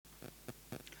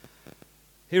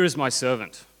Here is my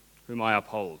servant, whom I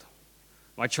uphold,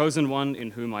 my chosen one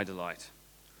in whom I delight.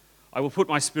 I will put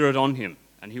my spirit on him,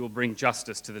 and he will bring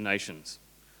justice to the nations.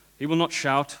 He will not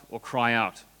shout or cry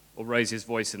out or raise his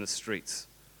voice in the streets.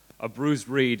 A bruised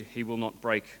reed he will not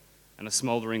break, and a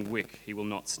smouldering wick he will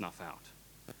not snuff out.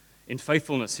 In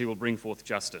faithfulness he will bring forth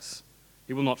justice.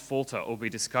 He will not falter or be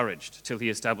discouraged till he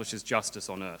establishes justice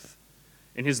on earth.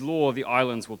 In his law the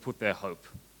islands will put their hope.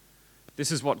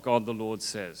 This is what God the Lord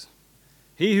says.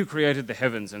 He who created the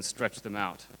heavens and stretched them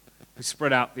out, who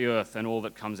spread out the earth and all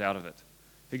that comes out of it,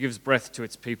 who gives breath to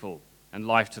its people and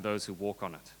life to those who walk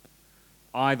on it.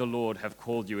 I, the Lord, have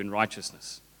called you in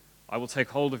righteousness. I will take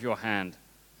hold of your hand.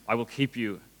 I will keep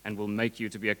you and will make you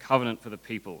to be a covenant for the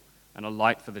people and a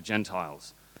light for the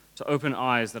Gentiles, to open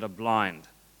eyes that are blind,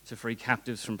 to free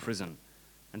captives from prison,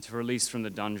 and to release from the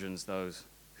dungeons those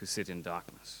who sit in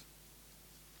darkness.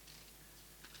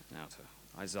 Now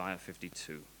to Isaiah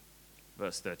 52.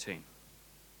 Verse 13.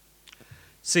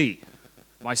 See,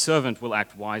 my servant will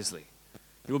act wisely.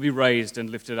 He will be raised and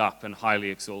lifted up and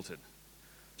highly exalted.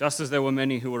 Just as there were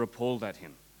many who were appalled at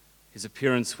him, his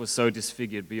appearance was so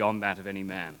disfigured beyond that of any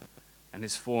man, and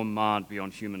his form marred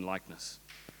beyond human likeness.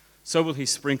 So will he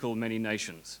sprinkle many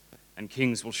nations, and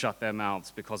kings will shut their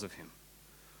mouths because of him.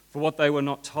 For what they were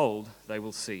not told, they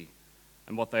will see,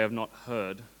 and what they have not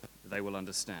heard, they will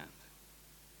understand.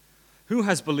 Who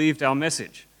has believed our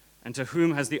message? And to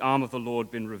whom has the arm of the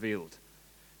Lord been revealed?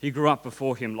 He grew up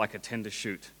before him like a tender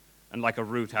shoot, and like a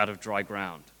root out of dry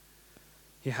ground.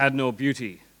 He had no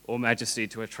beauty or majesty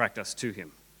to attract us to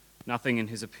him, nothing in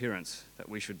his appearance that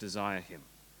we should desire him.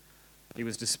 He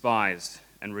was despised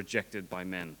and rejected by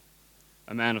men,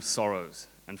 a man of sorrows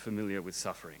and familiar with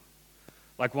suffering.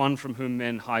 Like one from whom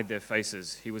men hide their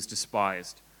faces, he was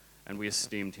despised, and we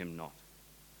esteemed him not.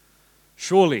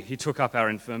 Surely he took up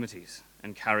our infirmities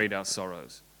and carried our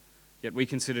sorrows. Yet we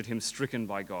considered him stricken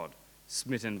by God,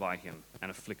 smitten by him, and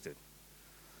afflicted.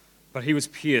 But he was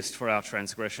pierced for our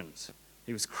transgressions.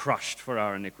 He was crushed for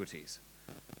our iniquities.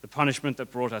 The punishment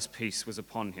that brought us peace was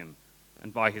upon him,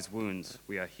 and by his wounds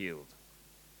we are healed.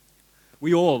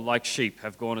 We all, like sheep,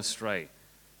 have gone astray.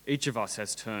 Each of us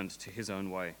has turned to his own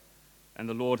way, and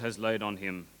the Lord has laid on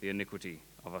him the iniquity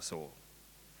of us all.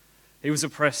 He was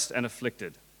oppressed and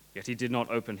afflicted, yet he did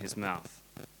not open his mouth.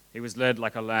 He was led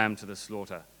like a lamb to the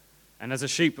slaughter, and as a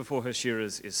sheep before her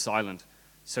shearers is silent,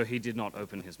 so he did not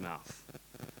open his mouth.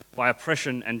 By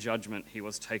oppression and judgment he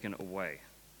was taken away.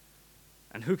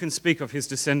 And who can speak of his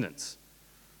descendants?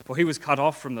 For he was cut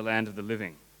off from the land of the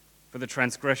living. For the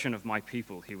transgression of my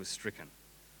people he was stricken.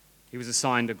 He was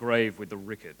assigned a grave with the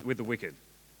wicked,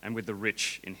 and with the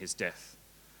rich in his death,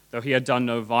 though he had done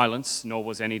no violence, nor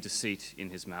was any deceit in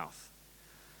his mouth.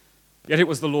 Yet it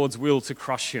was the Lord's will to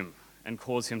crush him and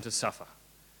cause him to suffer.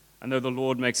 And though the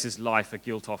Lord makes his life a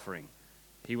guilt offering,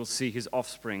 he will see his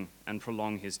offspring and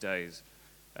prolong his days,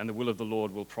 and the will of the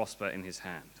Lord will prosper in his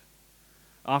hand.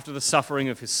 After the suffering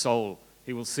of his soul,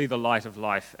 he will see the light of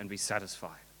life and be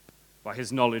satisfied. By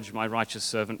his knowledge, my righteous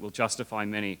servant will justify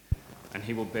many, and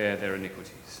he will bear their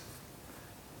iniquities.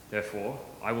 Therefore,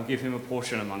 I will give him a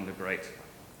portion among the great,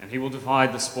 and he will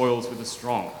divide the spoils with the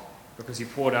strong, because he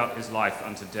poured out his life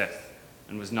unto death,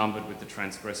 and was numbered with the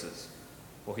transgressors.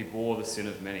 For he bore the sin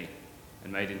of many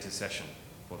and made intercession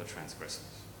for the transgressors.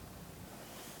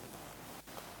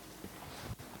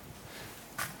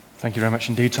 Thank you very much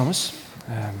indeed, Thomas.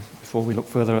 Before we look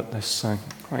further at this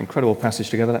quite incredible passage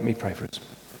together, let me pray for us.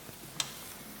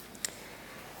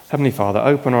 Heavenly Father,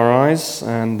 open our eyes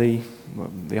and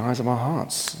the eyes of our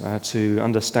hearts to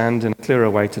understand in a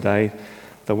clearer way today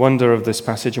the wonder of this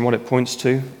passage and what it points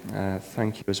to.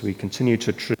 Thank you as we continue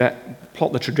to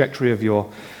plot the trajectory of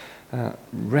your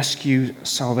rescue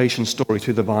salvation story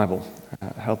through the Bible.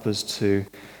 Help us to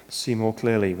see more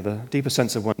clearly with a deeper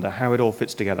sense of wonder how it all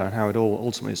fits together and how it all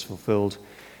ultimately is fulfilled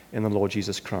in the Lord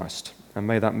Jesus Christ. And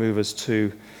may that move us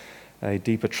to a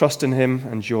deeper trust in him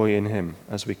and joy in him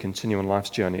as we continue on life's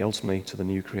journey, ultimately to the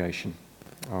new creation.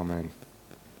 Amen.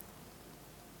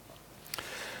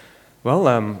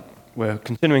 Well, we're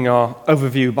continuing our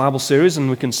overview Bible series, and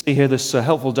we can see here this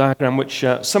helpful diagram which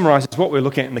summarizes what we're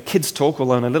looking at in the kids' talk,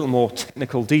 although in a little more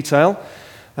technical detail.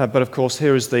 But of course,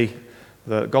 here is the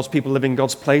God's people living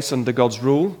God's place under God's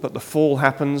rule. But the fall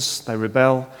happens, they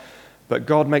rebel. But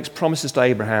God makes promises to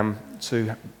Abraham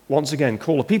to once again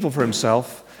call a people for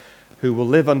himself who will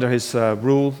live under his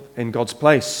rule in God's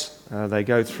place. They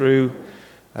go through,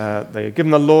 they are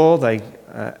given the law, they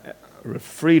are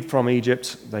freed from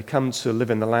Egypt, they come to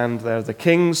live in the land. They're the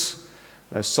kings,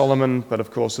 there's Solomon, but of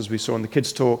course, as we saw in the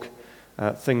kids' talk,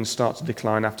 things start to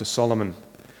decline after Solomon.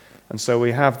 And so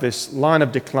we have this line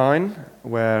of decline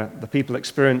where the people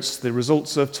experience the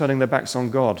results of turning their backs on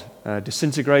God,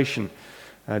 disintegration,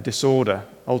 disorder,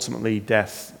 ultimately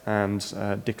death and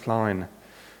decline.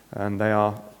 And they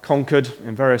are conquered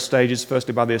in various stages,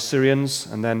 firstly by the Assyrians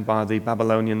and then by the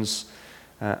Babylonians,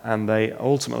 and they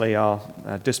ultimately are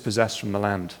dispossessed from the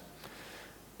land.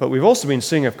 But we've also been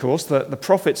seeing, of course, that the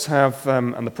prophets have,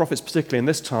 and the prophets particularly in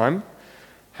this time,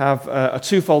 have a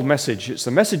twofold message. It's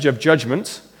a message of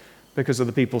judgment because of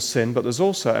the people's sin, but there's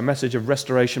also a message of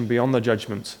restoration beyond the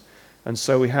judgment. And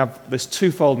so we have this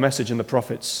twofold message in the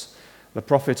prophets. The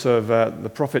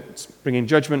prophet bringing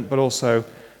judgment, but also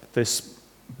this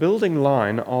building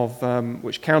line of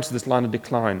which counters this line of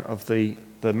decline of the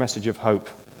message of hope.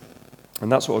 And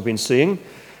that's what we've been seeing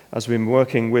as we've been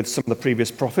working with some of the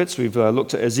previous prophets. We've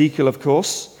looked at Ezekiel, of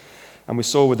course, and we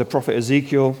saw with the prophet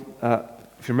Ezekiel,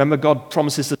 if you remember, God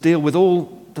promises to deal with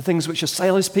all the things which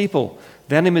assail his people,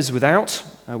 the enemies without,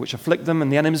 which afflict them, and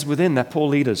the enemies within, their poor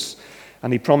leaders.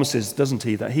 And he promises, doesn't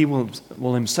he, that he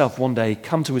will himself one day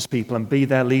come to his people and be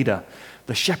their leader,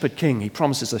 the shepherd king. He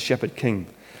promises a shepherd king.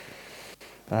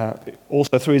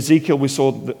 Also through Ezekiel, we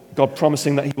saw God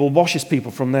promising that he will wash his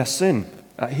people from their sin.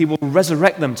 He will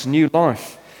resurrect them to new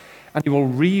life. And he will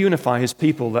reunify his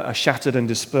people that are shattered and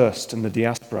dispersed in the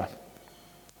diaspora.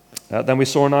 Then we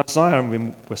saw in Isaiah,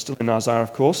 and we're still in Isaiah,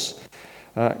 of course,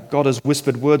 God has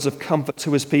whispered words of comfort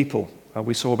to his people.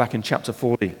 We saw back in chapter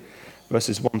 40,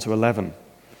 verses 1 to 11.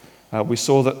 We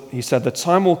saw that he said, the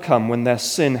time will come when their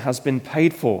sin has been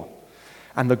paid for,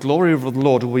 and the glory of the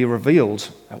Lord will be revealed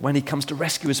when he comes to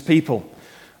rescue his people.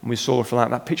 And we saw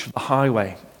from that picture of the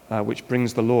highway, which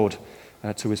brings the Lord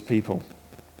to his people.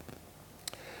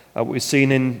 We've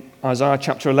seen in Isaiah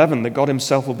chapter 11 that God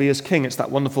himself will be his king. It's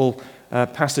that wonderful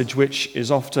passage which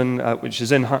is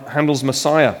in Handel's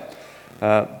Messiah.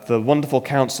 The wonderful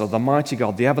counselor, the mighty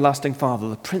God, the everlasting Father,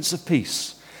 the Prince of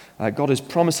Peace. God is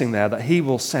promising there that he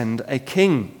will send a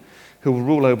king who will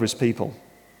rule over his people.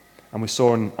 And we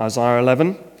saw in Isaiah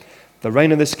 11, the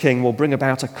reign of this king will bring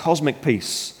about a cosmic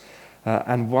peace.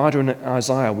 And wider in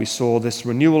Isaiah, we saw this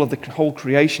renewal of the whole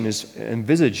creation is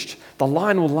envisaged. The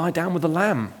lion will lie down with the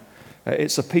lamb.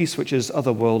 It's a peace which is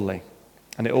otherworldly.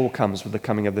 And it all comes with the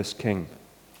coming of this king.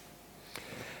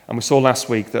 And we saw last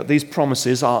week that these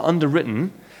promises are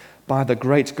underwritten by the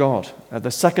great God. At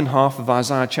the second half of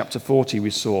Isaiah chapter 40,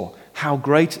 we saw, how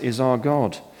great is our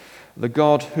God, the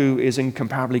God who is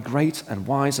incomparably great and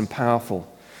wise and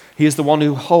powerful. He is the one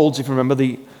who holds, if you remember,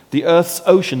 the earth's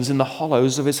oceans in the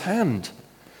hollows of his hand.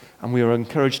 And we are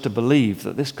encouraged to believe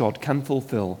that this God can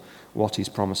fulfill what he's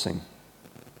promising.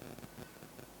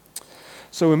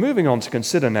 So we're moving on to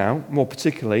consider now, more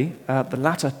particularly, the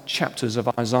latter chapters of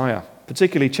Isaiah,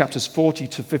 particularly chapters 40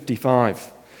 to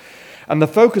 55. And the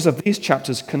focus of these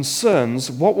chapters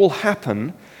concerns what will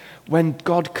happen when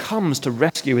God comes to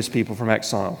rescue his people from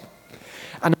exile.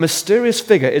 And a mysterious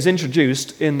figure is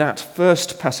introduced in that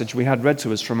first passage we had read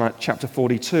to us from chapter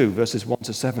 42, verses 1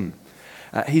 to 7.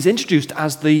 He's introduced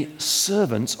as the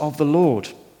servant of the Lord.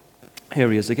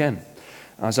 Here he is again,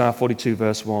 Isaiah 42,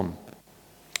 verse 1.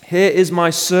 Here is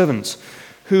my servant,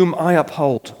 whom I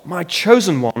uphold, my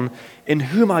chosen one, in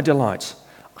whom I delight.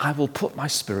 I will put my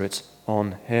spirit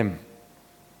on him.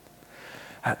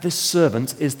 This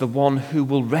servant is the one who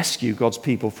will rescue God's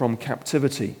people from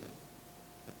captivity.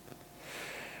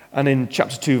 And in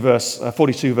chapter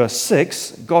 42, verse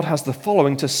 6, God has the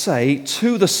following to say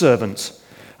to the servant.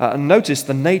 And notice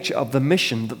the nature of the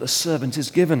mission that the servant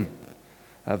is given.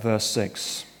 Verse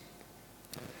 6.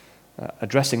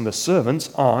 Addressing the servant,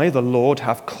 I, the Lord,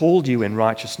 have called you in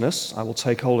righteousness. I will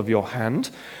take hold of your hand.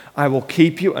 I will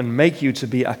keep you and make you to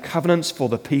be a covenant for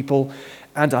the people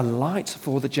and a light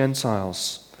for the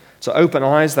Gentiles, to open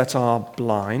eyes that are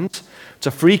blind,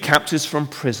 to free captives from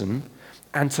prison,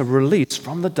 and to release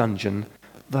from the dungeon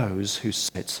those who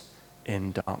sit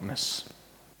in darkness.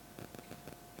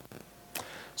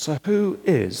 So who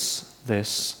is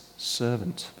this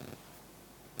servant?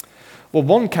 Well,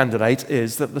 one candidate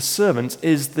is that the servant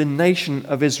is the nation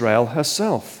of Israel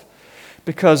herself,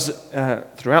 because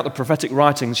throughout the prophetic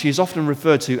writings, she is often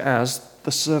referred to as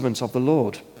the servant of the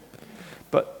Lord.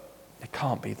 But it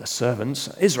can't be the servant.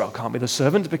 Israel can't be the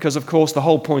servant, because, of course, the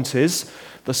whole point is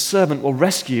the servant will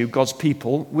rescue God's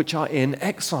people which are in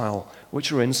exile, which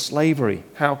are in slavery.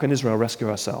 How can Israel rescue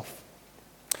herself?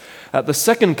 The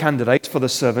second candidate for the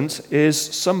servant is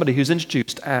somebody who's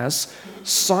introduced as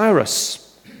Cyrus.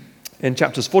 In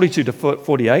chapters 42 to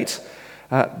 48,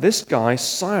 this guy,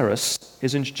 Cyrus,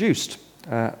 is introduced.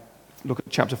 Look at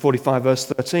chapter 45, verse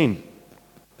 13.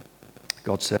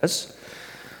 God says,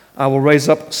 I will raise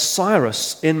up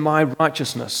Cyrus in my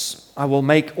righteousness. I will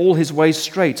make all his ways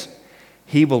straight.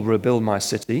 He will rebuild my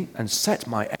city and set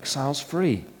my exiles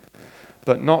free,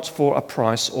 but not for a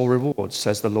price or reward,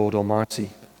 says the Lord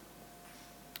Almighty.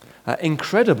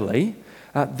 Incredibly,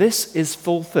 this is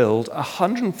fulfilled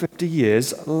 150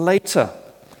 years later.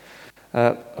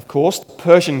 Of course, the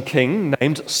Persian king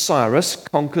named Cyrus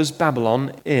conquers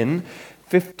Babylon in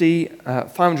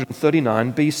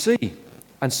 539 BC.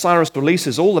 And Cyrus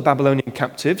releases all the Babylonian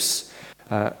captives,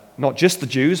 not just the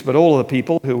Jews, but all of the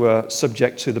people who were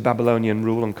subject to the Babylonian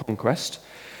rule and conquest.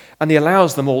 And he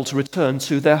allows them all to return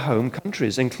to their home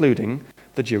countries, including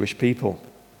the Jewish people.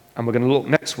 And we're going to look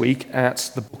next week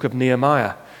at the book of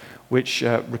Nehemiah, which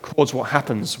records what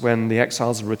happens when the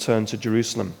exiles are returned to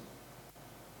Jerusalem.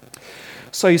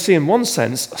 So you see, in one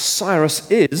sense, Cyrus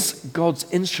is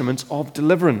God's instrument of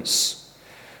deliverance.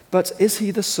 But is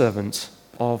he the servant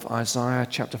of Isaiah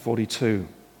chapter 42?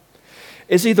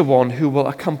 Is he the one who will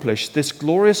accomplish this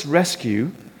glorious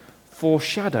rescue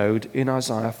foreshadowed in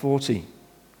Isaiah 40?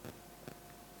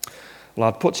 Well,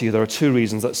 I'd put to you there are two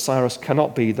reasons that Cyrus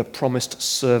cannot be the promised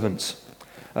servant.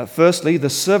 Firstly, the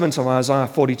servant of Isaiah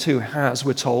 42 has,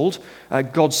 we're told,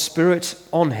 God's Spirit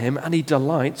on him, and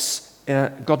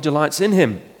God delights in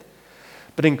him.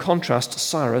 But in contrast,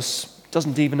 Cyrus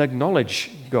doesn't even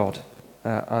acknowledge God.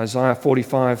 Isaiah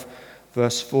 45,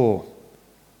 verse 4.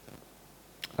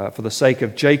 For the sake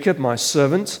of Jacob, my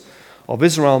servant, of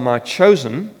Israel, my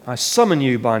chosen, I summon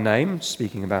you by name,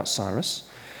 speaking about Cyrus,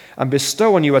 and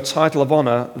bestow on you a title of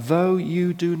honor, though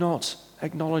you do not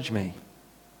acknowledge me.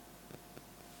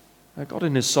 Now, God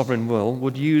in his sovereign will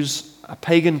would use a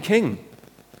pagan king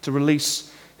to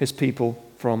release his people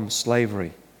from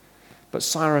slavery. But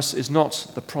Cyrus is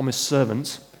not the promised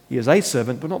servant. He is a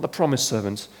servant, but not the promised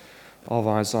servant of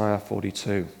Isaiah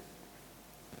 42.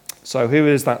 So who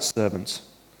is that servant?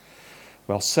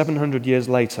 Well, 700 years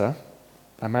later,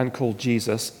 a man called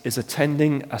Jesus is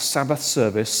attending a Sabbath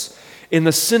service in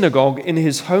the synagogue in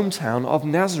his hometown of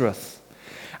Nazareth.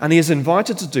 And he is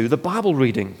invited to do the Bible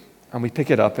reading. And we pick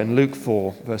it up in Luke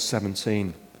 4, verse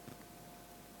 17.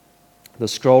 The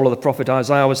scroll of the prophet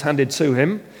Isaiah was handed to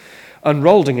him.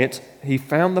 Unrolling it, he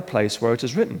found the place where it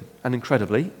is written. And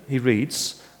incredibly, he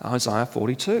reads Isaiah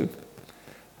 42.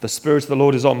 The Spirit of the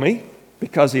Lord is on me,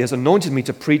 because he has anointed me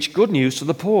to preach good news to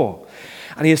the poor.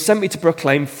 And he has sent me to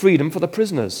proclaim freedom for the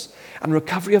prisoners and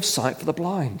recovery of sight for the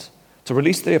blind, to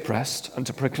release the oppressed and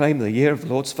to proclaim the year of the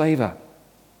Lord's favor.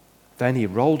 Then he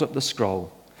rolled up the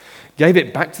scroll, gave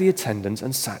it back to the attendant,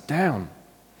 and sat down.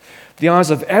 The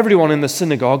eyes of everyone in the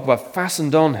synagogue were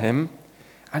fastened on him,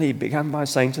 and he began by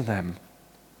saying to them,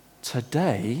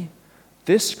 "Today,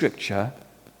 this scripture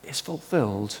is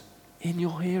fulfilled in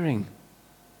your hearing."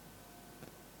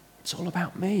 It's all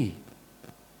about me.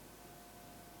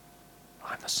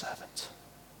 I'm the servant.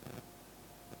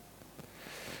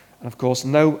 And of course,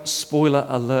 no spoiler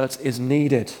alert is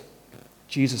needed.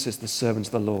 Jesus is the servant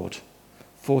of the Lord,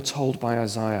 foretold by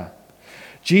Isaiah.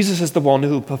 Jesus is the one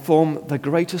who will perform the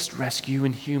greatest rescue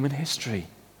in human history.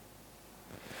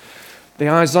 The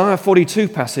Isaiah 42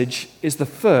 passage is the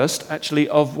first, actually,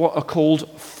 of what are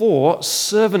called 4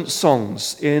 servant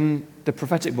songs in the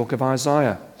prophetic book of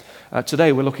Isaiah.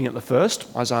 Today we're looking at the first,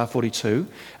 Isaiah 42,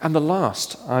 and the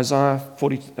last, Isaiah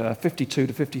 52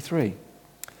 to 53.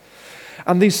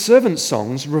 And these servant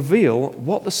songs reveal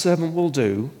what the servant will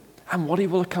do and what he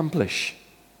will accomplish.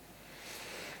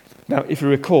 Now, if you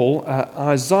recall,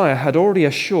 Isaiah had already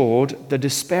assured the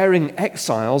despairing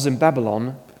exiles in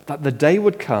Babylon that the day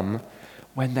would come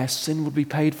when their sin would be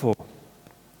paid for.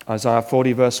 Isaiah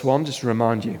 40, verse 1, just to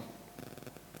remind you,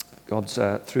 God,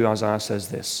 through Isaiah, says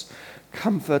this: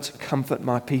 "Comfort, comfort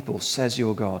my people, says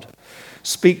your God.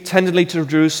 Speak tenderly to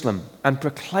Jerusalem and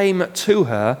proclaim to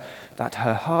her that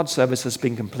her hard service has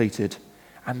been completed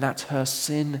and that her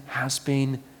sin has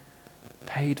been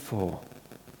paid for."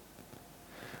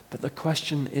 But the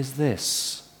question is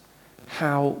this: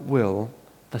 how will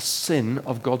the sin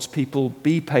of God's people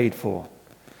be paid for?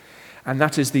 And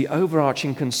that is the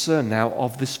overarching concern now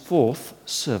of this 4th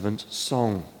servant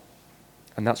song.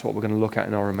 And that's what we're going to look at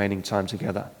in our remaining time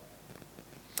together.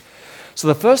 So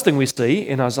the first thing we see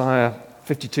in Isaiah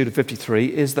 52 to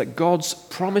 53 is that God's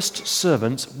promised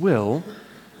servant will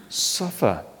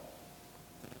suffer.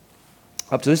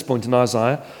 Up to this point in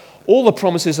Isaiah, all the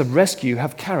promises of rescue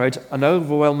have carried an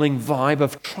overwhelming vibe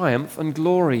of triumph and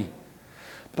glory.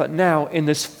 But now, in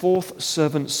this 4th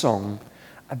servant song,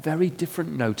 a very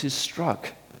different note is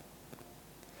struck.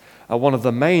 One of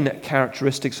the main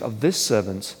characteristics of this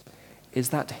servant is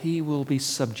that he will be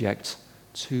subject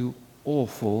to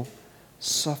awful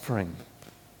suffering.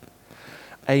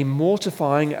 a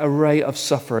mortifying array of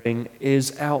suffering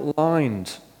is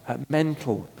outlined: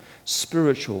 mental,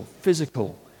 spiritual,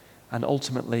 physical, and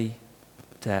ultimately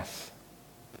death.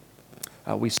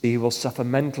 We see he will suffer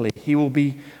mentally. He will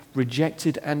be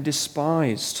rejected and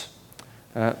despised.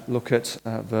 Look at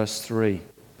verse 3.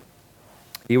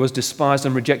 He was despised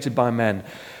and rejected by men,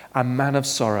 a man of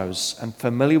sorrows and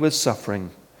familiar with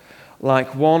suffering,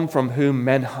 like one from whom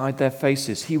men hide their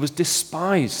faces. He was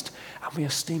despised, and we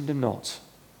esteemed him not.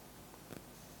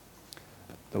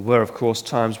 There were, of course,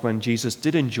 times when Jesus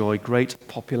did enjoy great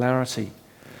popularity,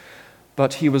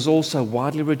 but he was also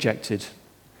widely rejected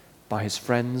by his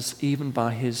friends, even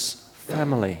by his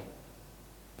family.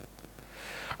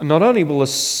 And not only will the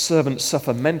servant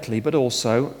suffer mentally, but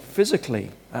also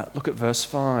physically. Look at verse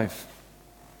 5.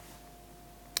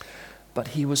 But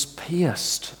he was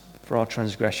pierced for our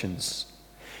transgressions.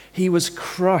 He was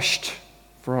crushed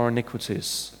for our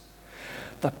iniquities.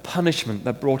 The punishment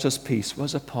that brought us peace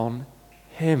was upon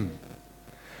him.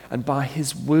 And by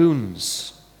his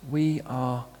wounds we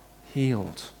are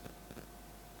healed.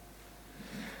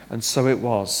 And so it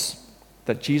was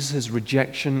that Jesus'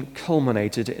 rejection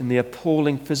culminated in the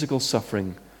appalling physical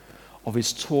suffering of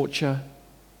his torture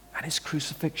and his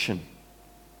crucifixion.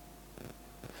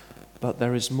 But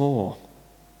there is more.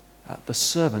 The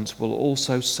servant will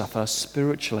also suffer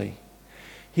spiritually.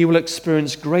 He will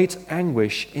experience great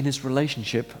anguish in his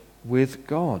relationship with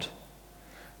God.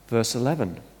 Verse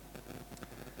 11.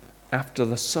 After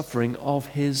the suffering of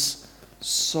his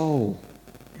soul.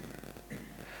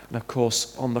 And of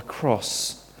course, on the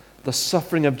cross, the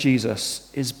suffering of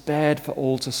Jesus is bared for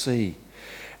all to see,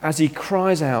 as he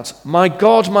cries out, my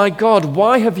God,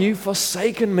 why have you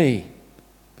forsaken me?"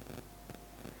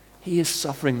 He is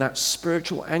suffering that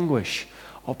spiritual anguish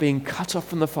of being cut off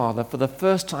from the Father for the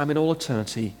first time in all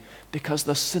eternity, because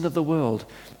the sin of the world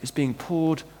is being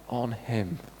poured on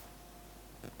him.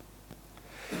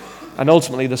 And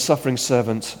ultimately, the suffering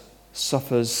servant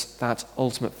suffers that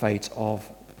ultimate fate of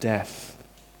death.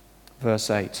 Verse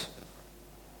 8.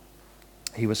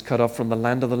 He was cut off from the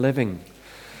land of the living.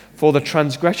 For the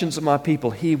transgressions of my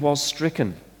people he was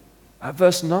stricken. At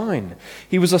verse 9.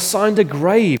 He was assigned a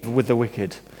grave with the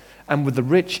wicked and with the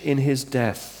rich in his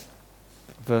death.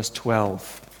 Verse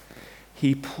 12.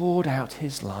 He poured out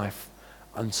his life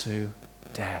unto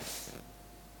death.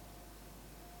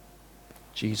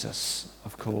 Jesus,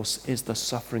 of course, is the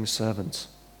suffering servant.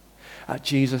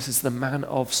 Jesus is the man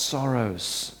of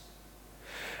sorrows.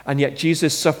 And yet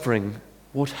Jesus' suffering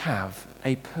would have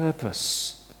a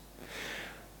purpose.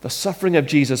 The suffering of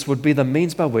Jesus would be the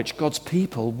means by which God's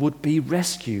people would be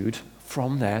rescued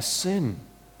from their sin.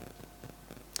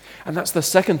 And that's the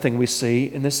second thing we see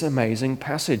in this amazing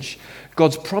passage.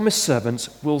 God's promised servant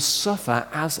will suffer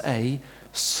as a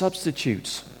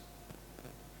substitute.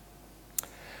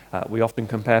 We often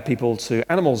compare people to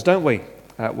animals, don't we?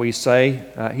 We say,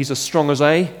 he's as strong as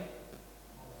a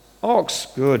ox.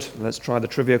 Good. Let's try the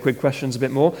trivia quick questions a bit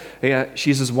more.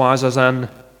 She's as wise as an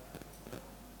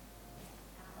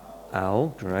owl.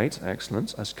 Great.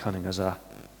 Excellent. As cunning as a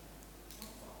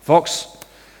fox.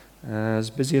 As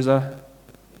busy as a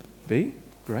bee.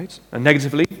 Great. And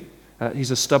negatively,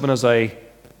 he's as stubborn as a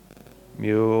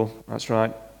mule. That's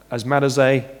right. As mad as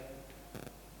a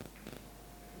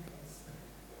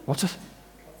what?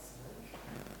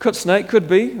 Cut snake could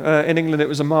be. In England it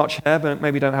was a March hare, but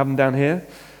maybe don't have them down here.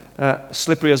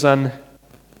 Slippery as an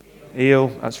eel.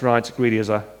 That's right. Greedy as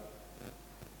a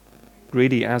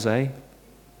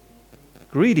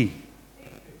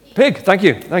pig. Thank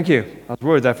you. I was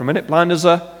worried there for a minute. Blind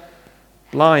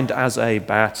as a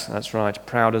bat. That's right.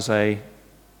 Proud as a.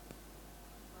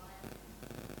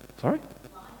 Sorry?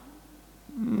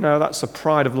 No, that's the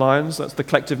pride of lions. That's the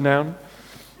collective noun.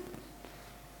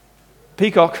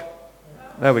 Peacock.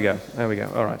 There we go.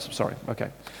 All right. Sorry.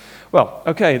 Okay. Well,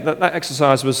 okay. That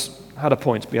exercise had a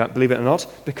point, believe it or not,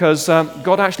 because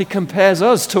God actually compares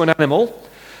us to an animal.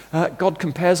 God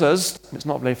compares us, it's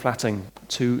not very flattering,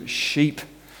 to sheep.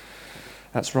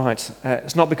 That's right.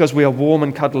 It's not because we are warm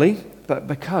and cuddly, but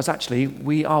because actually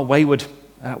we are wayward.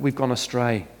 We've gone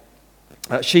astray.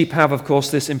 Sheep have, of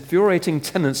course, this infuriating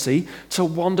tendency to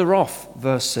wander off,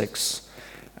 verse 6.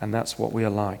 And that's what we are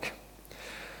like.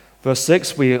 Verse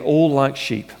 6, we all like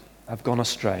sheep have gone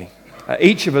astray.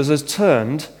 Each of us has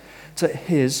turned to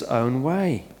his own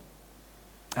way.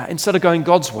 Instead of going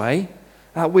God's way,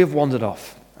 we have wandered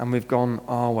off and we've gone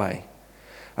our way.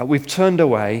 We've turned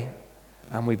away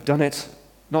and we've done it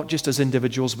not just as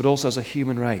individuals but also as a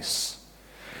human race.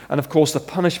 And of course the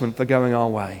punishment for going our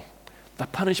way, the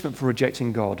punishment for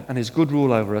rejecting God and his good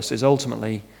rule over us is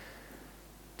ultimately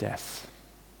death.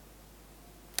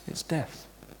 It's death.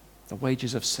 The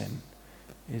wages of sin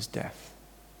is death.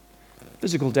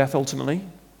 Physical death, ultimately,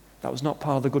 that was not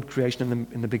part of the good creation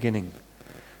in the beginning,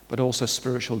 but also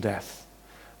spiritual death.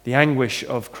 The anguish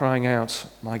of crying out,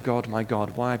 my God,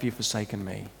 why have you forsaken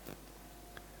me?"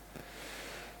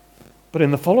 But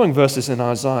in the following verses in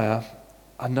Isaiah,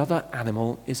 another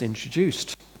animal is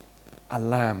introduced, a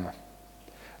lamb.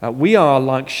 We are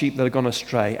like sheep that have gone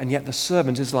astray, and yet the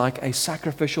servant is like a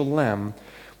sacrificial lamb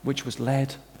which was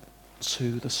led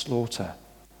to the slaughter.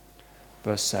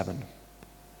 Verse 7.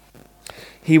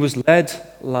 "He was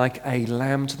led like a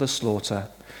lamb to the slaughter,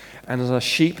 and as a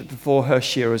sheep before her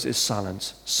shearers is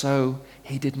silent, so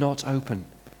he did not open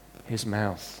his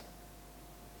mouth."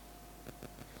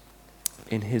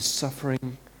 In his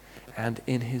suffering and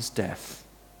in his death,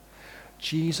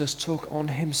 Jesus took on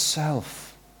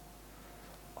himself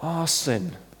our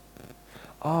sin,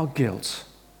 our guilt,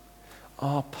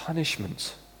 our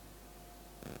punishment.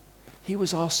 He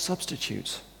was our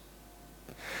substitute.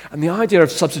 And the idea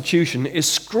of substitution is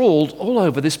scrawled all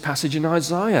over this passage in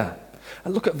Isaiah.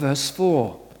 And look at verse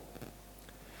 4.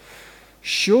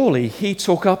 "Surely he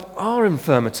took up our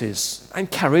infirmities and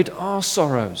carried our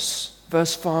sorrows."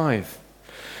 Verse 5.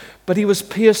 "But he was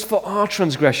pierced for our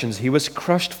transgressions, he was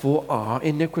crushed for our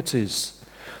iniquities.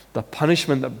 The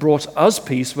punishment that brought us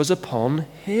peace was upon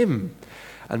him,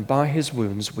 and by his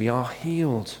wounds we are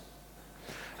healed."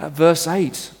 At verse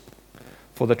 8,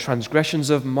 "For the transgressions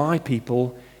of my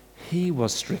people he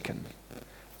was stricken."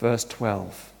 Verse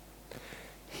 12,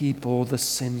 "He bore the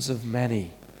sins of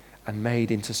many and made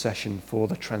intercession for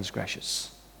the transgressors."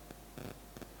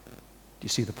 Do you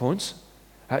see the point?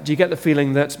 Do you get the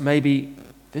feeling that maybe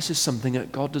this is something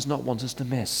that God does not want us to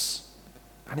miss?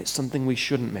 And it's something we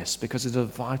shouldn't miss because it's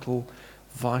of vital,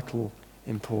 vital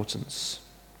importance.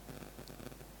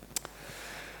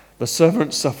 The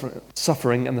servant's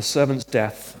suffering and the servant's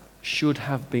death should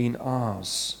have been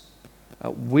ours.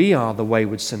 We are the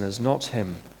wayward sinners, not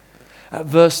him.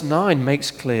 Verse 9 makes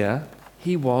clear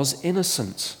he was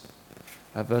innocent.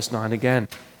 Verse 9 again.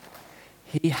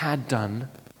 "He had done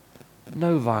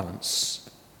no violence,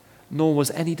 nor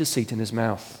was any deceit in his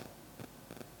mouth."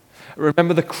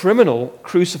 Remember, the criminal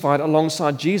crucified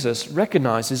alongside Jesus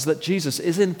recognizes that Jesus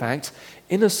is in fact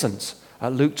innocent.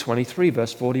 Luke 23,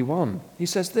 verse 41. He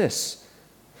says this,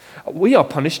 "We are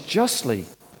punished justly,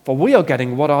 for we are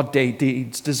getting what our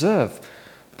deeds deserve.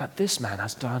 But this man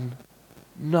has done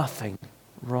nothing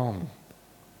wrong."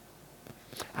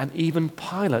 And even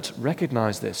Pilate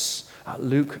recognized this.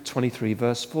 Luke 23,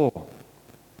 verse 4.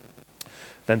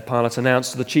 Then Pilate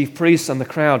announced to the chief priests and the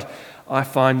crowd, "I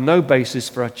find no basis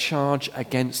for a charge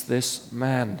against this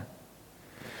man."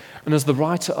 And as the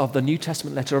writer of the New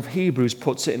Testament letter of Hebrews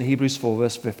puts it in Hebrews 4,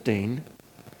 verse 15,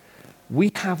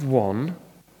 "We have one,"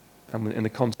 and in the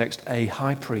context, a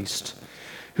high priest,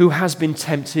 "who has been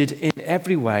tempted in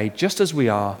every way, just as we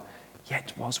are,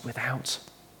 yet was without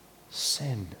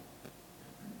sin."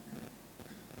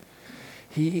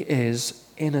 He is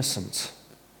innocent.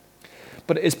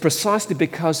 But it is precisely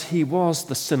because he was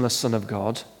the sinless Son of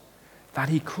God that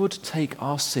he could take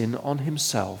our sin on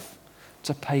himself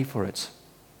to pay for it.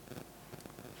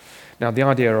 Now, the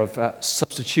idea of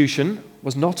substitution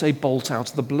was not a bolt out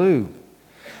of the blue.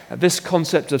 This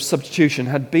concept of substitution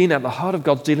had been at the heart of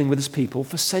God's dealing with his people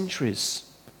for centuries.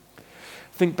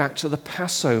 Think back to the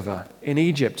Passover in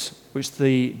Egypt, which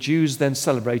the Jews then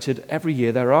celebrated every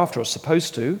year thereafter, or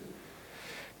supposed to.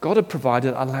 God had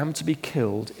provided a lamb to be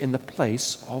killed in the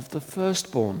place of the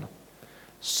firstborn,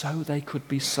 so they could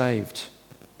be saved.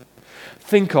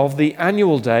 Think of the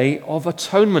annual day of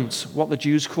atonement, what the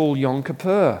Jews call Yom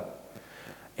Kippur.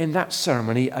 In that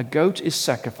ceremony, a goat is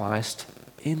sacrificed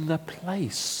in the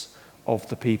place of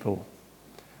the people.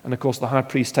 And of course, the high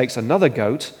priest takes another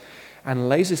goat and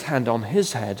lays his hand on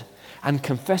his head and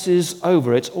confesses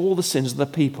over it all the sins of the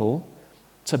people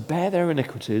to bear their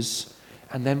iniquities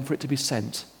and then for it to be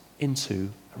sent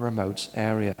into a remote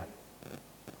area.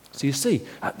 So you see,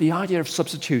 the idea of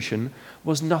substitution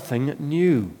was nothing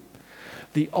new.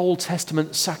 The Old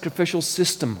Testament sacrificial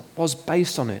system was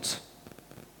based on it.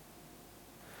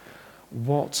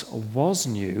 What was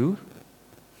new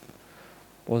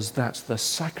was that the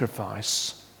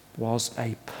sacrifice was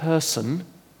a person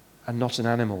and not an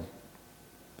animal.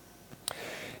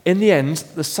 In the end,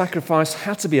 the sacrifice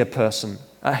had to be a person.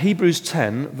 Hebrews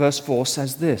 10, verse 4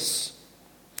 says this: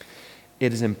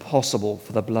 "It is impossible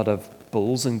for the blood of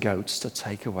bulls and goats to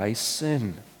take away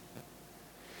sin."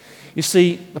 You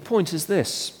see, the point is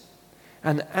this: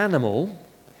 an animal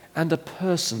and a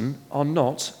person are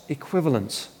not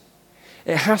equivalent.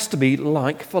 It has to be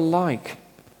like for like.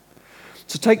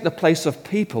 To take the place of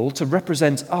people, to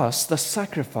represent us, the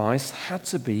sacrifice had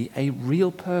to be a real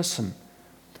person,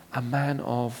 a man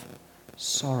of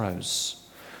sorrows,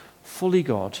 fully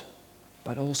God,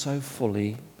 but also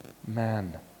fully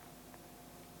man.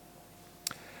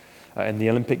 In the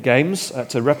Olympic Games,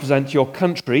 to represent your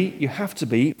country, you have to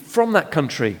be from that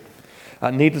country.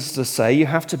 Needless to say, you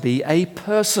have to be a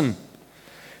person.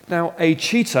 Now, a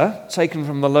cheetah taken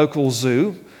from the local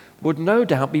zoo would no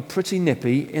doubt be pretty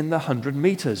nippy in the 100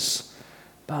 meters,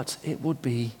 but it would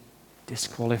be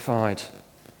disqualified.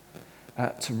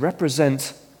 To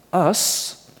represent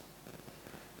us,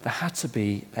 there had to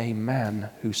be a man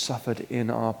who suffered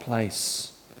in our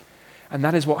place. And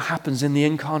that is what happens in the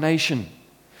incarnation.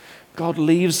 God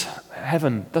leaves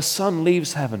heaven, the Son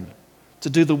leaves heaven to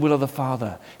do the will of the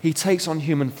Father. He takes on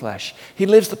human flesh. He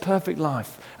lives the perfect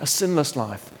life, a sinless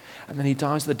life, and then he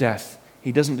dies the death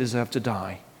he doesn't deserve to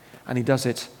die. And he does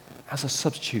it as a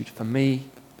substitute for me,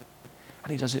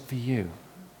 and he does it for you.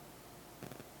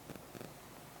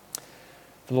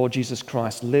 The Lord Jesus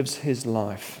Christ lives his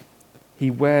life. He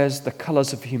wears the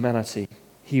colors of humanity.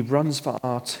 He runs for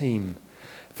our team,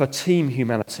 for team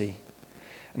humanity.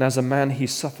 And as a man, he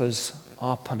suffers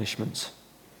our punishment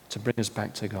to bring us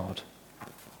back to God.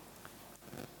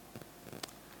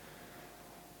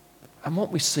 And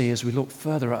what we see as we look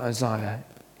further at Isaiah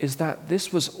is that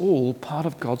this was all part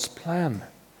of God's plan.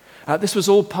 This was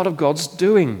all part of God's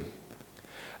doing.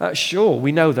 Sure,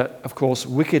 we know that, of course,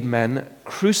 wicked men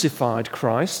crucified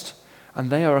Christ,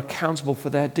 and they are accountable for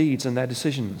their deeds and their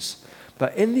decisions.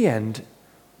 But in the end,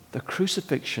 the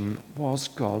crucifixion was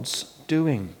God's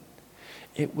doing.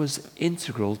 It was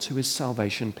integral to his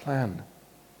salvation plan.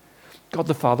 God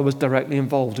the Father was directly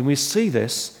involved, and we see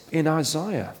this in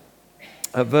Isaiah.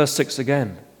 Verse 6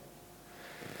 again.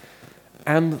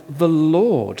 And the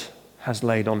Lord has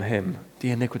laid on him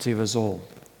the iniquity of us all.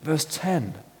 Verse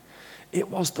 10. It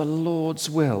was the Lord's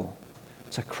will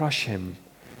to crush him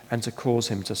and to cause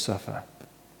him to suffer.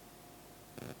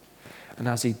 And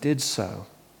as he did so,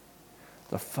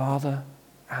 the Father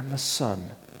and the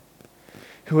Son,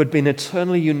 who had been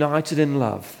eternally united in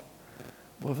love,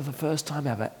 were for the first time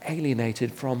ever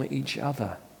alienated from each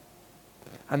other.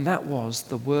 And that was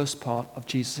the worst part of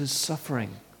Jesus'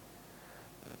 suffering.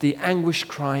 The anguished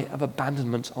cry of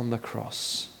abandonment on the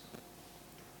cross.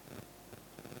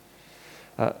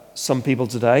 Some people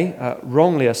today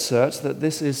wrongly assert that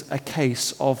this is a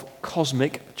case of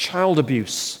cosmic child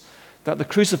abuse, that the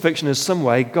crucifixion is some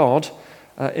way God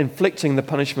inflicting the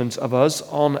punishment of us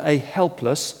on a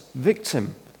helpless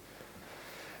victim.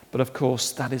 But of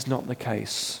course, that is not the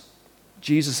case.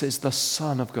 Jesus is the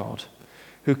Son of God,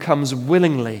 who comes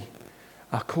willingly,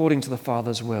 according to the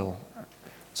Father's will,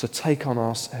 to take on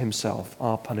us himself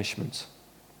our punishment.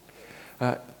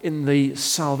 In the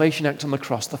salvation act on the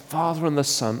cross, the Father and the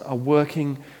Son are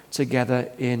working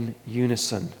together in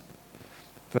unison.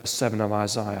 Verse 7 of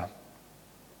Isaiah.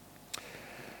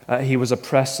 He was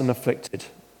oppressed and afflicted,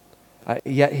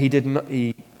 yet he did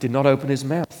not open his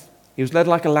mouth. He was led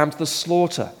like a lamb to the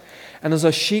slaughter, and as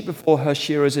a sheep before her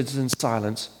shearers is in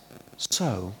silence,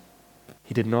 so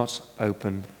he did not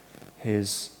open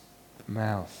his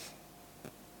mouth.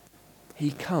 He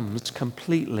comes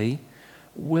completely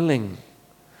willing,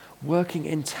 working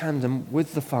in tandem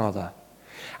with the Father,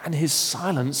 and his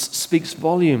silence speaks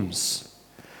volumes.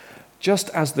 Just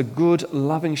as the good,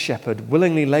 loving shepherd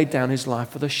willingly laid down his life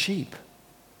for the sheep,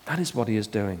 that is what he is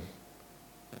doing.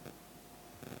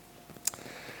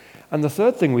 And the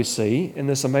third thing we see in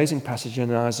this amazing passage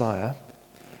in Isaiah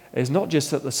is not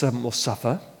just that the servant will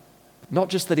suffer, not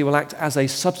just that he will act as a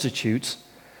substitute,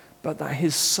 but that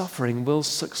his suffering will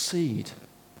succeed.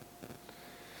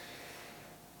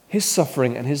 His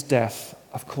suffering and his death,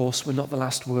 of course, were not the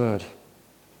last word.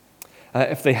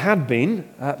 If they had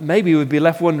been, maybe we would be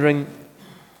left wondering,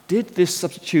 did this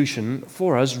substitution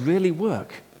for us really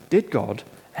work? Did God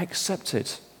accept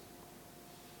it?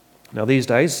 Now, these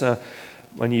days,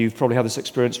 when you've probably had this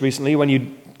experience recently, when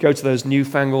you go to those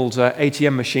newfangled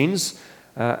ATM machines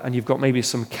and you've got maybe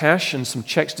some cash and some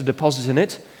checks to deposit in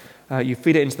it, you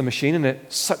feed it into the machine and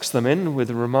it sucks them in with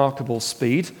a remarkable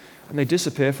speed, and they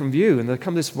disappear from view. And there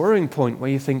comes this worrying point where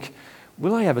you think,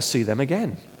 will I ever see them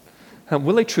again? And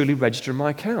will they truly register in my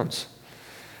account?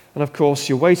 And of course,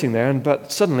 you're waiting there,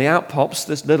 but suddenly out pops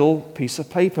this little piece of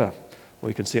paper. Or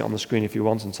you can see it on the screen if you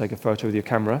want and take a photo with your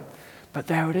camera. But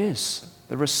there it is,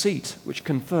 the receipt which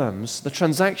confirms the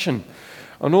transaction.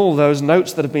 And all those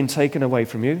notes that have been taken away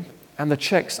from you, and the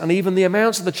checks, and even the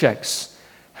amounts of the checks.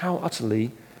 How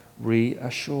utterly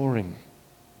reassuring.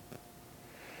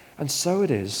 And so it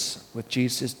is with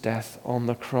Jesus' death on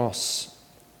the cross.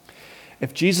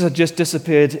 If Jesus had just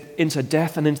disappeared into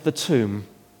death and into the tomb,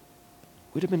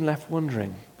 we'd have been left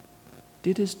wondering,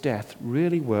 did his death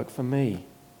really work for me?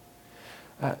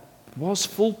 Was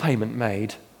full payment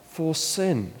made for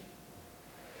sin?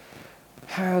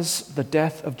 Has the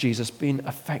death of Jesus been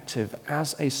effective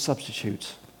as a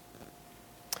substitute?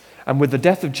 And with the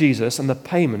death of Jesus and the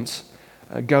payment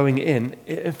going in,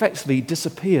 it effectively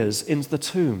disappears into the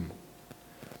tomb.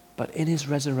 But in his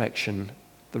resurrection,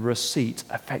 the receipt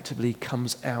effectively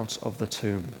comes out of the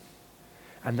tomb.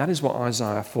 And that is what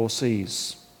Isaiah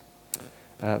foresees.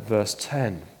 Verse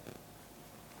 10.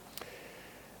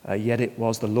 Yet it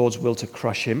was the Lord's will to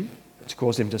crush him, to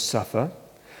cause him to suffer.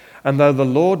 And though the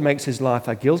Lord makes his life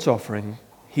a guilt offering,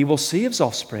 he will see his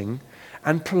offspring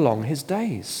and prolong his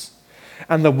days.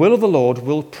 And the will of the Lord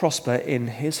will prosper in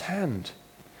his hand.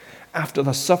 After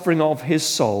the suffering of his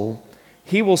soul,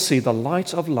 he will see the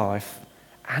light of life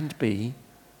and be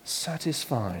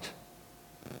satisfied.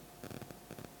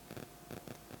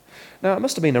 Now, it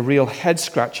must have been a real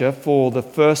head-scratcher for the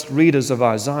first readers of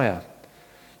Isaiah.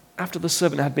 After the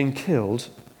servant had been killed,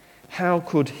 how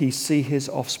could he see his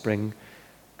offspring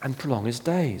and prolong his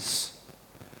days?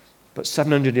 But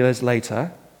 700 years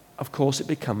later, of course, it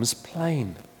becomes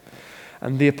plain.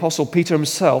 And the Apostle Peter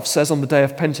himself says on the day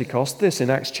of Pentecost this in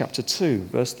Acts chapter 2,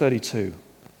 verse 32.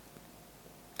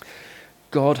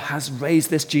 God has raised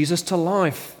this Jesus to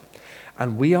life,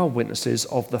 and we are witnesses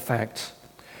of the fact.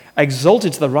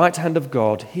 Exalted to the right hand of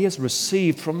God, he has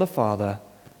received from the Father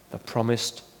the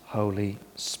promised Holy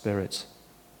Spirit.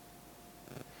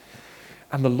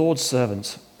 And the Lord's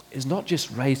servant is not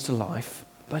just raised to life,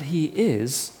 but he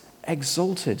is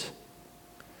exalted.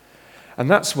 And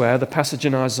that's where the passage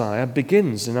in Isaiah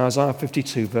begins, in Isaiah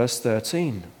 52, verse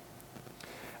 13.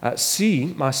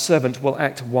 See, my servant will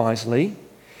act wisely.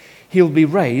 He'll be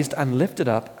raised and lifted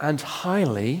up and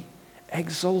highly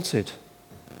exalted.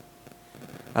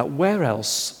 Where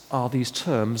else are these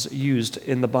terms used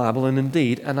in the Bible and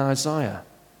indeed in Isaiah?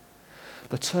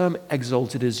 The term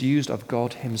exalted is used of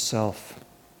God himself.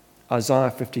 Isaiah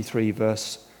 33,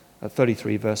 verse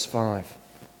 5.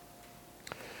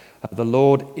 The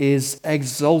Lord is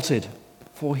exalted,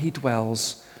 for he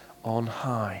dwells on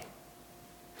high.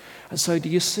 And so do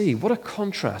you see what a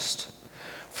contrast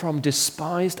from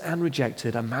despised and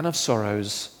rejected, a man of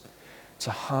sorrows,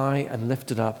 to high and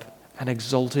lifted up and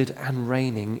exalted and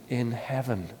reigning in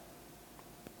heaven.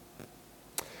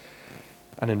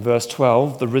 And in verse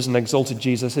 12, the risen exalted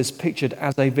Jesus is pictured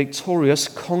as a victorious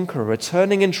conqueror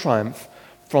returning in triumph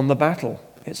from the battle.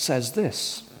 It says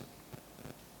this,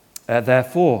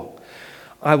 therefore,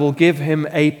 I will give him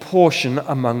a portion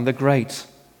among the great,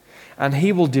 and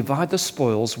he will divide the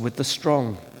spoils with the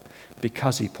strong,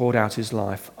 because he poured out his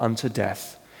life unto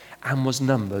death and was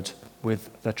numbered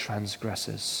with the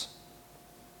transgressors.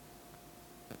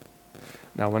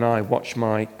 Now, when I watch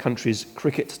my country's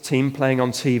cricket team playing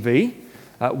on TV,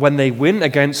 when they win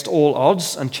against all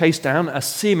odds and chase down a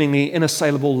seemingly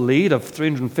inassailable lead of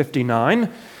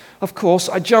 359, of course,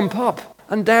 I jump up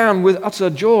and down with utter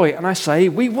joy and I say,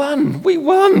 we won, we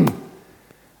won.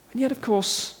 And yet, of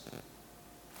course,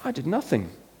 I did nothing.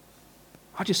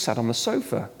 I just sat on the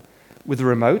sofa with the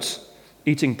remote,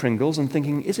 eating Pringles and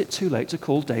thinking, is it too late to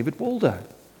call David Walder?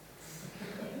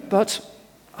 But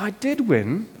I did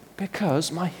win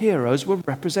because my heroes were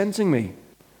representing me.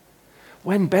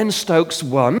 When Ben Stokes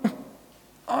won,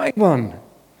 I won.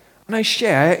 And I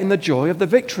share in the joy of the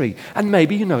victory. And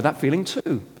maybe you know that feeling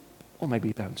too. Or maybe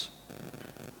you don't.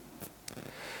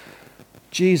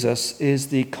 Jesus is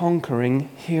the conquering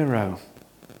hero.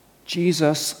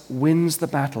 Jesus wins the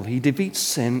battle. He defeats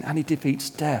sin and he defeats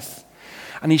death.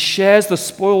 And he shares the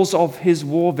spoils of his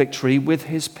war victory with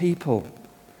his people.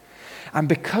 And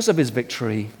because of his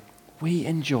victory, we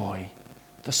enjoy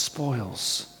the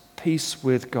spoils, peace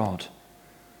with God.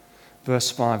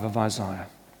 Verse 5 of Isaiah.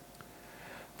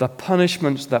 The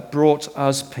punishment that brought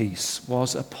us peace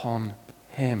was upon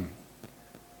him.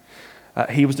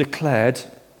 He was declared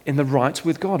in the right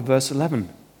with God. Verse 11.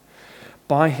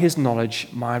 By his knowledge,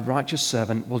 my righteous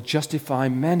servant will justify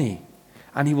many,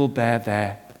 and he will bear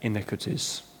their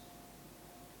iniquities.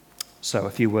 So,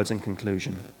 a few words in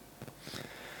conclusion.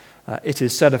 It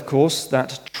is said, of course,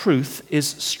 that truth is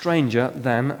stranger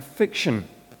than fiction.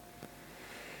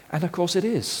 And of course it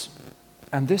is.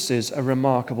 And this is a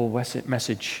remarkable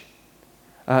message.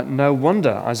 No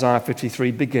wonder Isaiah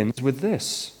 53 begins with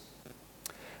this.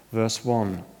 Verse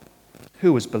 1.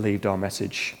 Who has believed our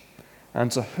message?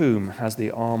 And to whom has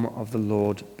the arm of the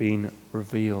Lord been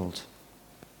revealed?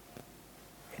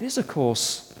 It is, of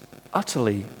course,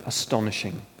 utterly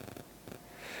astonishing.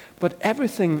 But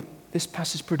everything this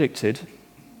passage predicted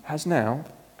has now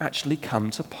actually come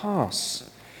to pass.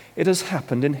 It has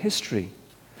happened in history.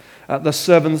 The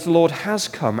servant of the Lord has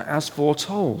come as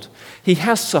foretold. He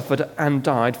has suffered and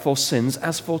died for sins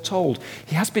as foretold.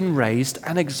 He has been raised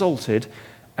and exalted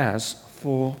as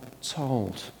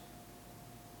foretold.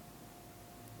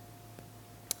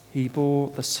 He bore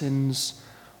the sins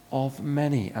of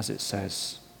many, as it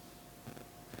says.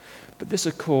 But this,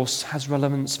 of course, has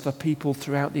relevance for people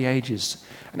throughout the ages,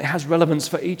 and it has relevance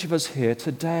for each of us here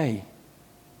today.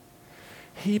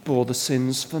 He bore the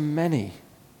sins for many.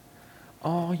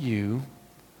 Are you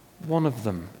one of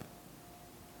them?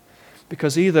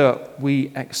 Because either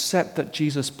we accept that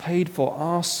Jesus paid for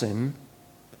our sin,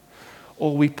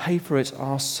 or we pay for it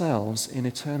ourselves in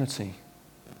eternity.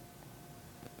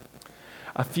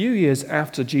 A few years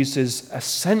after Jesus'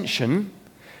 ascension,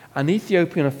 an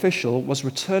Ethiopian official was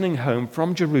returning home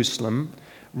from Jerusalem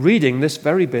reading this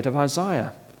very bit of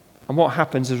Isaiah. And what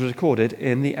happens is recorded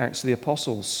in the Acts of the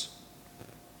Apostles.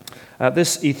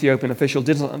 This Ethiopian official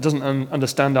doesn't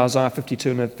understand Isaiah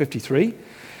 52 and 53.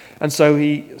 And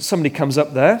so somebody comes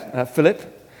up there,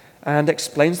 Philip, and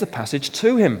explains the passage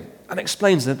to him and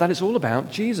explains that it's all about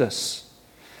Jesus.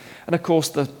 And of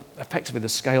course, effectively the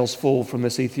scales fall from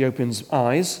this Ethiopian's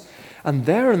eyes, and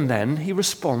there and then he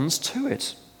responds to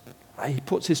it. He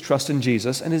puts his trust in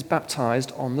Jesus and is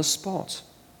baptized on the spot.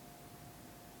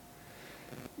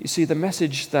 You see, the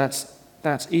message that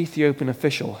Ethiopian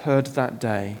official heard that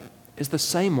day is the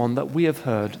same one that we have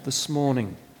heard this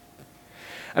morning.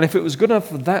 And if it was good enough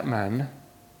for that man,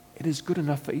 it is good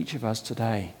enough for each of us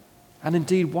today. And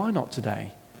indeed, why not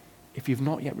today, if you've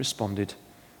not yet responded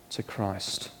to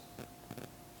Christ?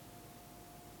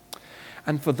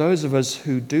 And for those of us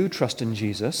who do trust in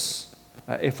Jesus,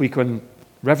 if we can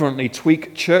reverently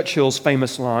tweak Churchill's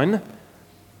famous line,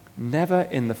 never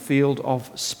in the field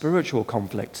of spiritual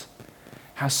conflict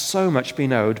has so much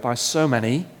been owed by so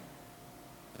many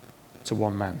to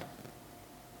one man.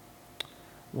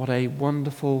 What a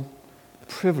wonderful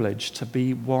privilege to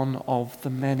be one of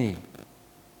the many.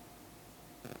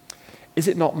 Is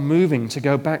it not moving to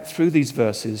go back through these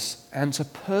verses and to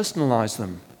personalize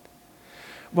them?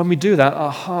 When we do that,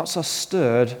 our hearts are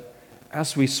stirred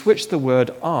as we switch the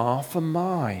word "are" for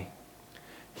 "my."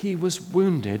 He was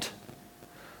wounded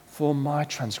for my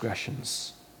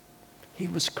transgressions. He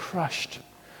was crushed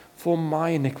for my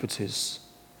iniquities,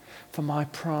 for my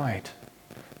pride,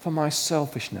 for my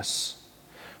selfishness,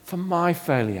 for my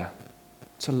failure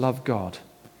to love God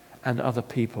and other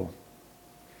people.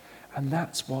 And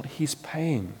that's what he's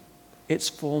paying. It's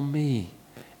for me.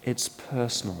 It's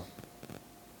personal.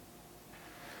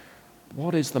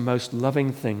 What is the most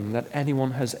loving thing that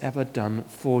anyone has ever done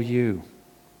for you?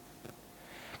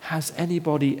 Has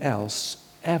anybody else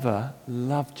ever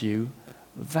loved you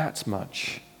that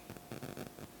much?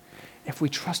 If we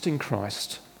trust in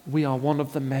Christ, we are one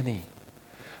of the many,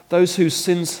 those whose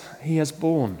sins he has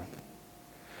borne.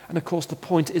 And of course, the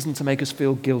point isn't to make us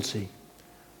feel guilty,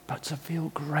 but to feel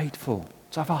grateful,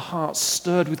 to have our hearts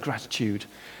stirred with gratitude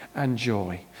and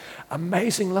joy.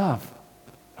 Amazing love,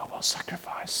 oh, what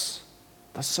sacrifice.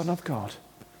 The Son of God,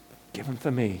 given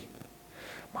for me.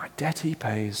 My debt he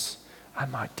pays, and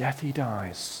my death he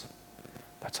dies,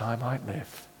 that I might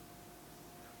live.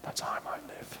 That I might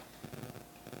live.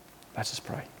 Let us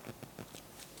pray.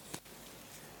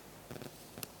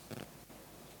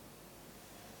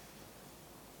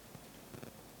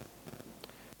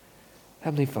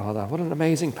 Heavenly Father, what an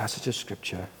amazing passage of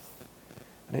Scripture.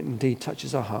 And it indeed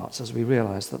touches our hearts as we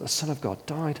realize that the Son of God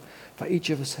died for each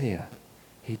of us here.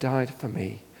 He died for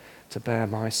me to bear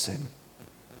my sin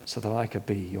so that I could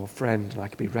be your friend and I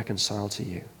could be reconciled to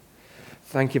you.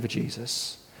 Thank you for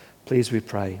Jesus. Please, we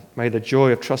pray, may the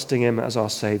joy of trusting him as our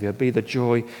Saviour be the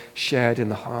joy shared in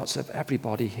the hearts of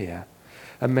everybody here.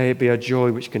 And may it be a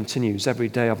joy which continues every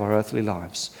day of our earthly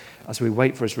lives as we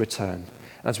wait for his return,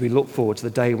 as we look forward to the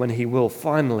day when he will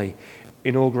finally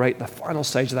inaugurate the final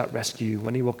stage of that rescue,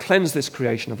 when he will cleanse this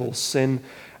creation of all sin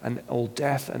and all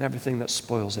death and everything that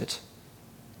spoils it.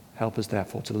 Help us,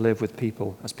 therefore, to live with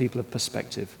people as people of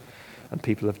perspective and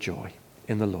people of joy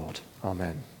in the Lord.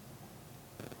 Amen.